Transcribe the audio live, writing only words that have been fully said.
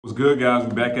What's good, guys?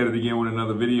 We're back at it again with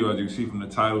another video. As you can see from the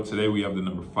title, today we have the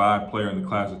number 5 player in the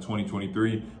class of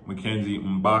 2023, Mackenzie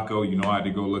Mgbako. You know, I had to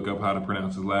go look up how to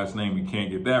pronounce his last name. We can't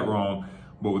get that wrong.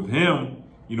 But with him,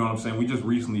 you know what I'm saying, we just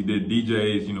recently did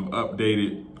DJ's,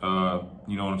 updated,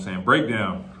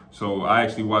 breakdown. So I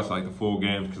actually watched like the full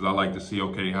games because I like to see,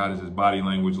 okay, how does his body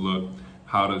language look?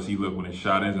 How does he look when his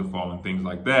shot isn't falling? Things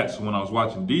like that. So when I was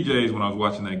watching DJ's, when I was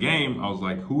watching that game, I was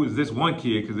like, who is this one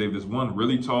kid? Because they have this one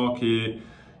really tall kid.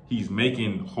 He's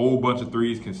making a whole bunch of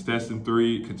threes, contested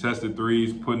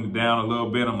threes, putting it down a little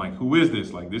bit. I'm like, who is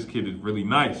this? Like, this kid is really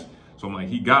nice. So I'm like,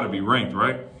 he got to be ranked,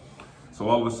 right? So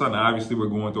all of a sudden, obviously, we're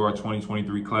going through our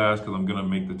 2023 class because I'm going to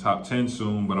make the top 10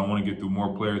 soon, but I want to get through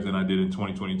more players than I did in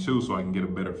 2022 so I can get a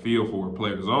better feel for where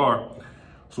players are.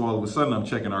 So all of a sudden, I'm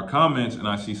checking our comments, and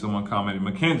I see someone commented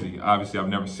Mackenzie. Obviously, I've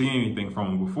never seen anything from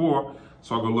him before,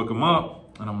 so I go look him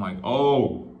up, and I'm like,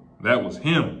 oh, that was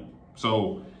him.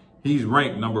 So he's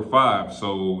ranked number 5.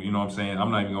 So, you know what I'm saying? I'm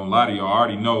not even going to lie to you. I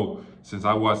already know, since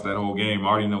I watched that whole game, I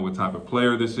already know what type of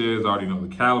player this is. I already know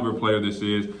the caliber player this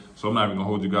is. So I'm not even going to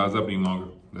hold you guys up any longer.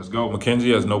 Let's go.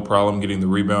 Mackenzie has no problem getting the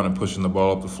rebound and pushing the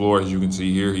ball up the floor. As you can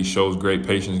see here, he shows great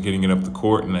patience getting it up the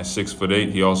court. And at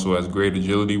 6'8", he also has great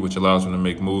agility, which allows him to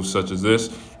make moves such as this.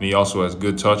 And he also has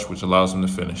good touch, which allows him to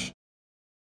finish.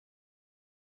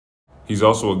 He's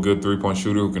also a good three-point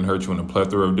shooter who can hurt you in a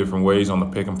plethora of different ways on the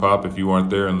pick and pop. If you aren't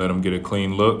there and let him get a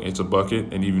clean look, it's a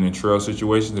bucket. And even in trail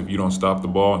situations, if you don't stop the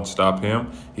ball and stop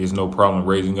him, he has no problem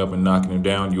raising up and knocking him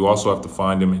down. You also have to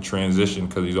find him in transition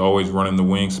because he's always running the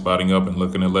wing, spotting up and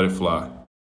looking to let it fly.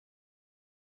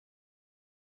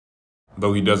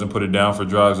 Though he doesn't put it down for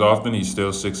drives often, he's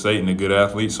still 6'8" and a good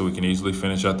athlete, so he can easily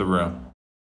finish at the rim.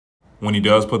 When he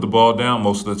does put the ball down,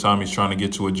 most of the time he's trying to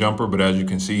get to a jumper, but as you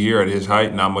can see here, at his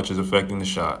height, not much is affecting the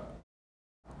shot.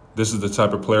 This is the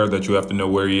type of player that you have to know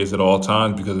where he is at all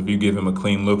times, because if you give him a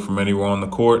clean look from anywhere on the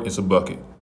court, it's a bucket.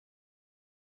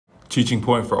 Teaching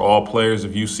point for all players: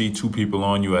 if you see 2 people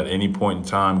on you at any point in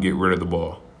time, get rid of the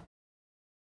ball.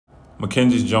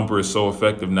 Mackenzie's jumper is so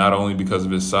effective not only because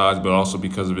of his size, but also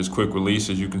because of his quick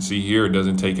release. As you can see here, it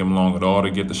doesn't take him long at all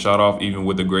to get the shot off, even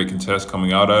with the great contest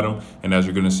coming out at him. And as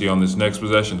you're going to see on this next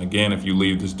possession, again, if you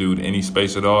leave this dude any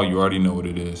space at all, you already know what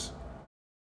it is.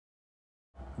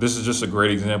 This is just a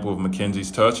great example of Mackenzie's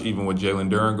touch. Even with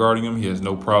Jalen Duren guarding him, he has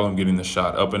no problem getting the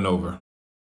shot up and over.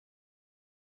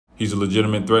 He's a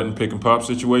legitimate threat in pick and pop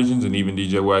situations, and even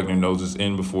DJ Wagner knows it's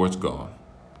in before it's gone.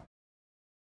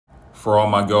 For all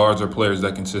my guards or players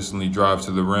that consistently drive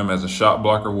to the rim as a shot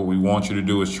blocker, what we want you to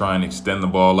do is try and extend the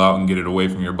ball out and get it away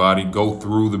from your body. Go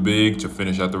through the big to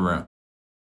finish at the rim.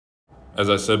 As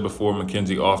I said before,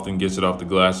 Mackenzie often gets it off the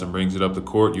glass and brings it up the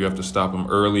court. You have to stop him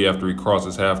early after he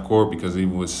crosses half court, because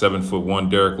even with 7'1"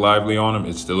 Derek Lively on him,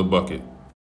 it's still a bucket.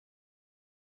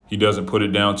 He doesn't put it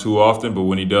down too often, but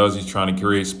when he does, he's trying to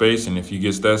create space, and if he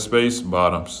gets that space,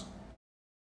 bottoms.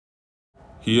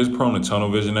 He is prone to tunnel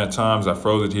vision at times. I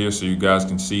froze it here so you guys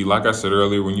can see. Like I said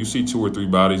earlier, when you see 2 or 3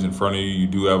 bodies in front of you, you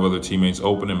do have other teammates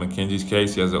open. In Mackenzie's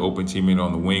case, he has an open teammate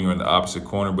on the wing or in the opposite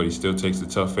corner, but he still takes the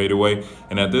tough fadeaway.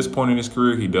 And at this point in his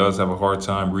career, he does have a hard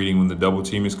time reading when the double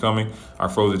team is coming. I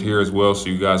froze it here as well so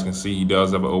you guys can see he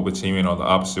does have an open teammate on the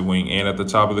opposite wing and at the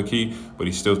top of the key, but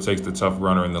he still takes the tough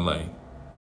runner in the lane.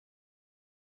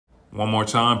 One more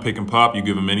time, pick and pop, you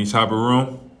give him any type of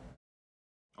room.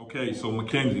 Okay, so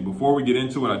Mackenzie, before we get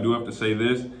into it, I do have to say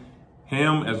this.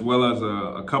 Him, as well as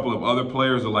a couple of other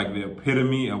players, are like the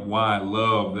epitome of why I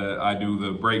love that I do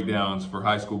the breakdowns for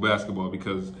high school basketball,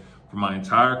 because for my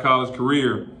entire college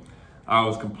career, I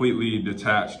was completely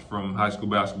detached from high school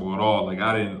basketball at all. Like,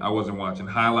 I wasn't watching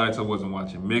highlights. I wasn't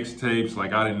watching mixtapes.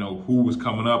 Like, I didn't know who was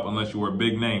coming up unless you were a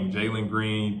big name. Jalen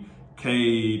Green,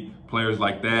 Cade, players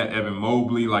like that, Evan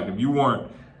Mobley. Like, if you weren't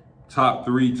top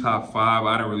 3, top 5,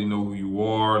 I didn't really know who you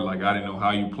are. Like, I didn't know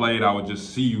how you played. I would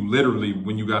just see you literally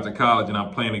when you got to college and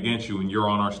I'm playing against you and you're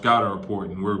on our scouting report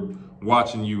and we're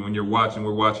watching you and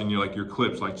we're watching you, like, your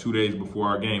clips like 2 days before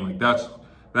our game. Like,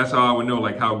 that's how I would know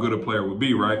like how good a player would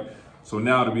be, right? So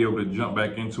now to be able to jump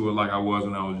back into it like I was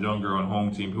when I was younger on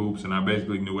home team hoops, and I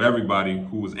basically knew everybody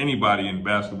who was anybody in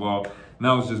basketball.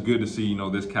 Now it's just good to see,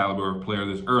 this caliber of player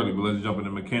this early. But let's jump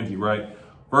into Mackenzie, right?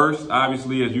 First,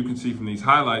 obviously, as you can see from these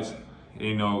highlights,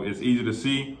 it's easy to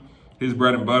see his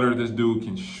bread and butter. This dude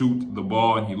can shoot the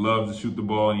ball, and he loves to shoot the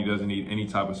ball, and he doesn't need any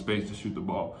type of space to shoot the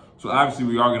ball. So obviously,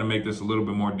 we are going to make this a little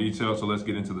bit more detailed. So let's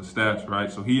get into the stats, right?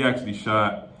 So he actually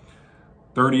shot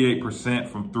 38%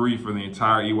 from 3 for the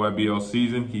entire EYBL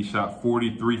season. He shot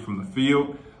 43 from the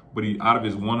field, but out of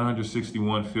his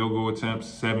 161 field goal attempts,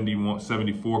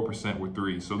 74% were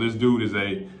 3s. So this dude is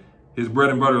a his bread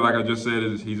and butter, like I just said,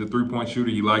 is he's a three-point shooter.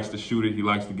 He likes to shoot it. He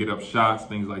likes to get up shots,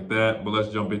 things like that. But let's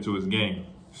jump into his game.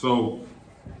 So,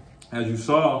 as you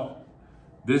saw,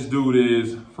 this dude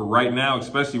is, for right now,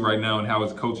 especially right now and how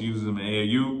his coach uses him in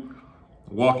AAU,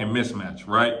 walking mismatch,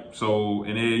 right? So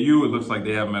in AAU, it looks like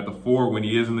they have him at the 4. When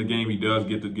he is in the game, he does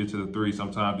get to the 3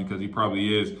 sometimes because he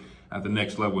probably is at the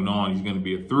next level and on. He's going to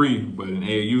be a 3, but in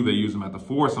AAU, they use him at the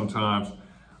 4 sometimes.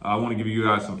 I want to give you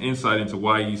guys some insight into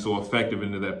why he's so effective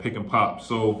into that pick and pop.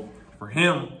 So for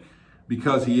him,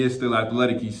 because he is still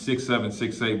athletic, he's 6'7",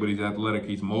 6'8", but he's athletic,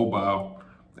 he's mobile.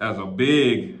 As a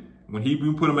big, when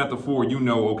you put him at the 4, you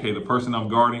know, okay, the person I'm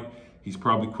guarding, he's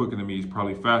probably quicker than me, he's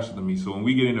probably faster than me. So when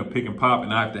we get into a pick and pop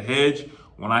and I have to hedge,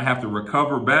 when I have to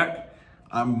recover back,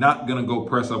 I'm not going to go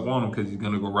press up on him because he's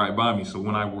going to go right by me. So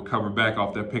when I recover back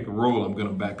off that pick and roll, I'm going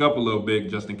to back up a little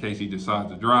bit just in case he decides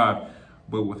to drive.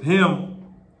 But with him,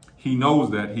 he knows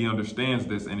that, he understands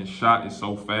this, and his shot is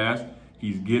so fast.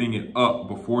 He's getting it up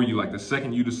before you, like the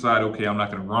second you decide, okay, I'm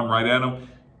not going to run right at him,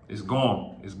 it's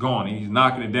gone. It's gone. And he's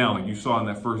knocking it down. Like you saw in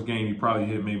that first game, he probably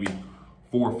hit maybe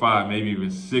 4 or 5, maybe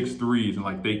even 6 threes. And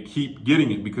like they keep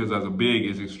getting it because as a big,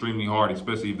 it's extremely hard,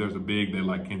 especially if there's a big that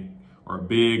like can, or a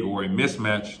big or a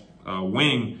mismatch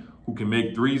wing who can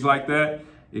make threes like that.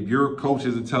 If your coach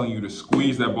isn't telling you to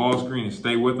squeeze that ball screen and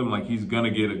stay with him, like he's going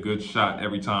to get a good shot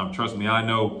every time. Trust me, I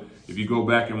know if you go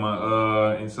back in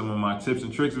my in some of my tips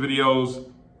and tricks videos,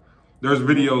 there's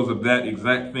videos of that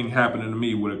exact thing happening to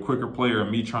me with a quicker player and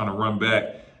me trying to run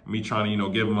back, me trying to, you know,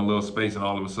 give him a little space, and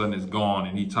all of a sudden it's gone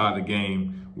and he tied the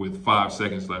game with 5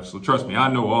 seconds left. So trust me,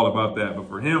 I know all about that. But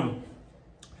for him,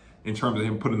 in terms of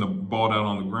him putting the ball down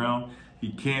on the ground,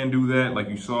 he can do that. Like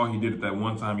you saw, he did it that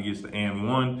one time. He gets the and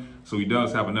 1. So he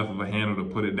does have enough of a handle to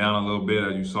put it down a little bit.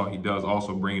 As you saw, he does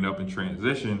also bring it up in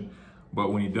transition.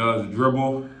 But when he does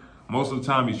dribble, most of the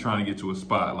time he's trying to get to a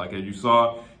spot. Like as you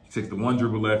saw, he takes the one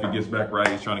dribble left, he gets back right,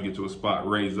 he's trying to get to a spot,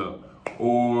 raise up.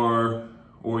 Or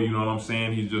you know what I'm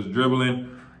saying, he's just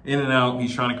dribbling in and out.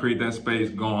 He's trying to create that space,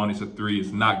 gone, it's a 3,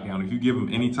 it's knockdown. If you give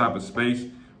him any type of space,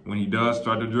 when he does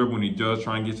start to dribble, when he does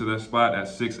try and get to that spot at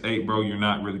 6'8", bro, you're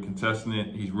not really contesting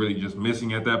it. He's really just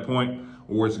missing at that point,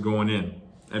 or it's going in.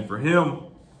 And for him,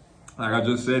 like I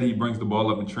just said, he brings the ball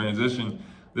up in transition.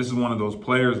 This is one of those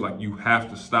players, like you have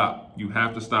to stop. You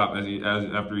have to stop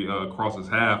after he crosses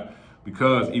half,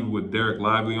 because even with Derek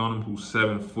Lively on him, who's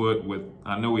 7 foot with,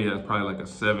 I know he has probably like a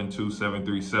 7'2", 7'3",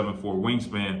 7'4"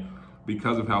 wingspan,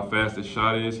 because of how fast his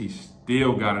shot is, he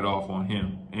still got it off on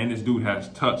him. And this dude has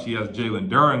touch. He has Jalen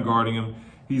Duren guarding him.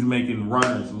 He's making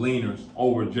runners, leaners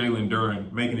over Jalen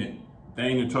Duren, making it, they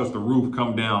ain't gonna touch the roof,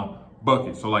 come down,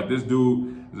 bucket. So like this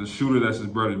dude is a shooter, that's his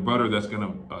bread and butter, that's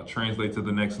gonna translate to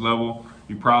the next level.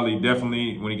 He probably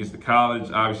definitely, when he gets to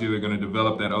college, obviously they're gonna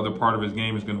develop that other part of his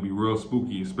game. Is gonna be real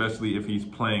spooky, especially if he's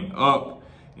playing up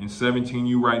in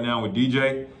 17U right now with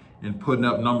DJ and putting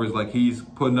up numbers like he's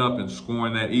putting up and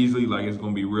scoring that easily. Like it's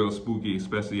gonna be real spooky,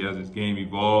 especially as his game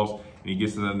evolves and he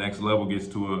gets to the next level, gets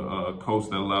to a coach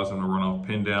that allows him to run off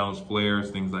pin downs, flares,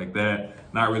 things like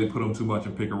that. Not really put him too much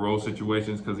in pick and roll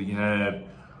situations, because he had,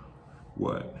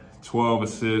 what, 12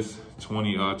 assists,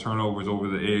 20 turnovers over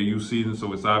the AAU season.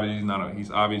 So it's obviously he's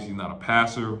obviously not a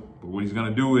passer. But what he's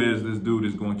gonna do is, this dude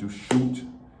is going to shoot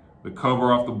the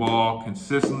cover off the ball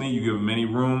consistently. You give him any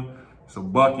room, it's a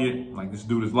bucket. Like this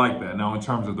dude is like that. Now in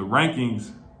terms of the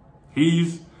rankings,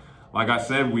 he's, like I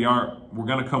said, we're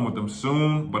gonna come with them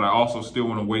soon, but I also still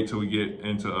wanna wait till we get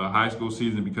into a high school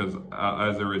season, because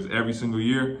as there is every single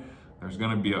year, there's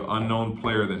going to be an unknown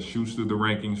player that shoots through the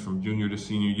rankings from junior to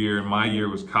senior year. In my year,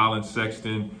 it was Colin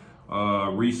Sexton.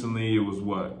 Recently, it was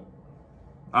what?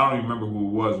 I don't even remember who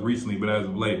it was recently, but as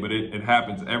of late. But it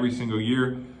happens every single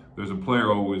year. There's a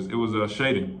player always. It was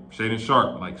Shaden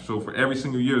Sharp. Like, so for every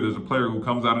single year, there's a player who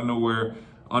comes out of nowhere,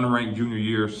 unranked junior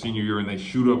year, senior year, and they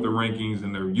shoot up the rankings,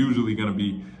 and they're usually going to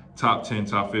be top 10,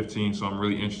 top 15. So I'm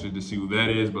really interested to see who that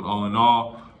is. But all in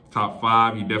all, top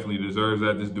 5, he definitely deserves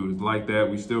that. This dude is like that.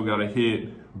 We still got to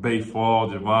hit Bay Fall,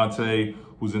 Javante,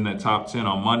 who's in that top 10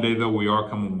 on Monday, though. We are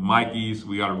coming with Mikey's.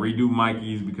 We got to redo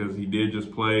Mikey's because he did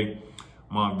just play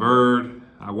Montverde.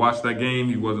 I watched that game.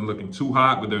 He wasn't looking too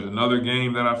hot, but there's another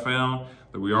game that I found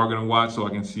that we are going to watch so I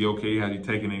can see, okay, has he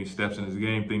taken any steps in his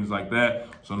game, things like that.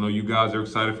 So I know you guys are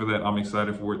excited for that. I'm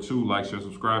excited for it too. Like, share,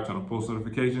 subscribe, turn on post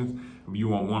notifications. If you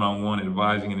want one-on-one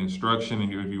advising and instruction,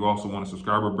 and if you also want a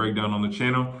subscriber breakdown on the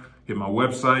channel, hit my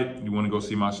website. You want to go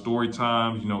see my story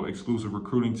times, you know, exclusive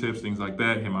recruiting tips, things like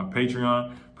that, hit my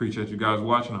Patreon. Appreciate you guys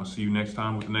watching. I'll see you next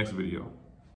time with the next video.